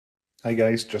Hi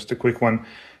guys, just a quick one.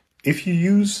 If you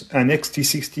use an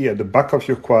XT60 at the back of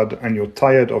your quad and you're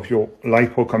tired of your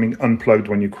LiPo coming unplugged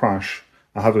when you crash,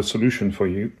 I have a solution for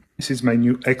you. This is my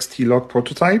new XT lock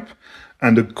prototype,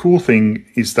 and the cool thing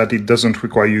is that it doesn't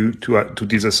require you to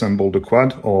disassemble the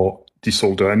quad or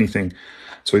desolder anything.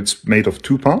 So it's made of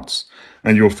two parts,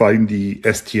 and you'll find the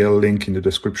STL link in the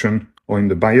description or in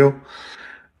the bio.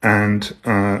 And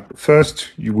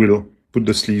first you will put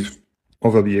the sleeve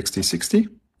over the XT60.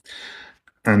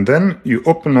 And then you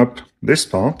open up this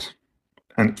part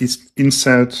and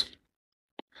insert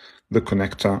the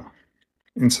connector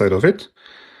inside of it.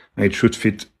 And it should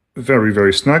fit very,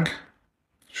 very snug,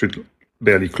 should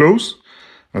barely close.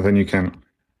 And then you can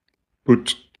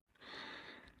put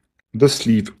the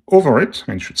sleeve over it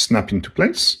and it should snap into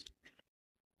place.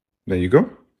 There you go.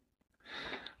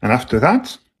 And after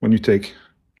that, when you take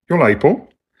your LiPo,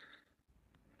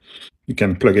 you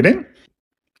can plug it in.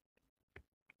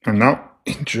 And now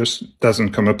it just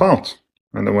doesn't come apart.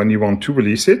 And then when you want to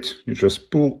release it, you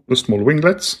just pull the small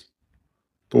winglets,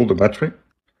 pull the battery,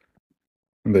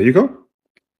 and there you go.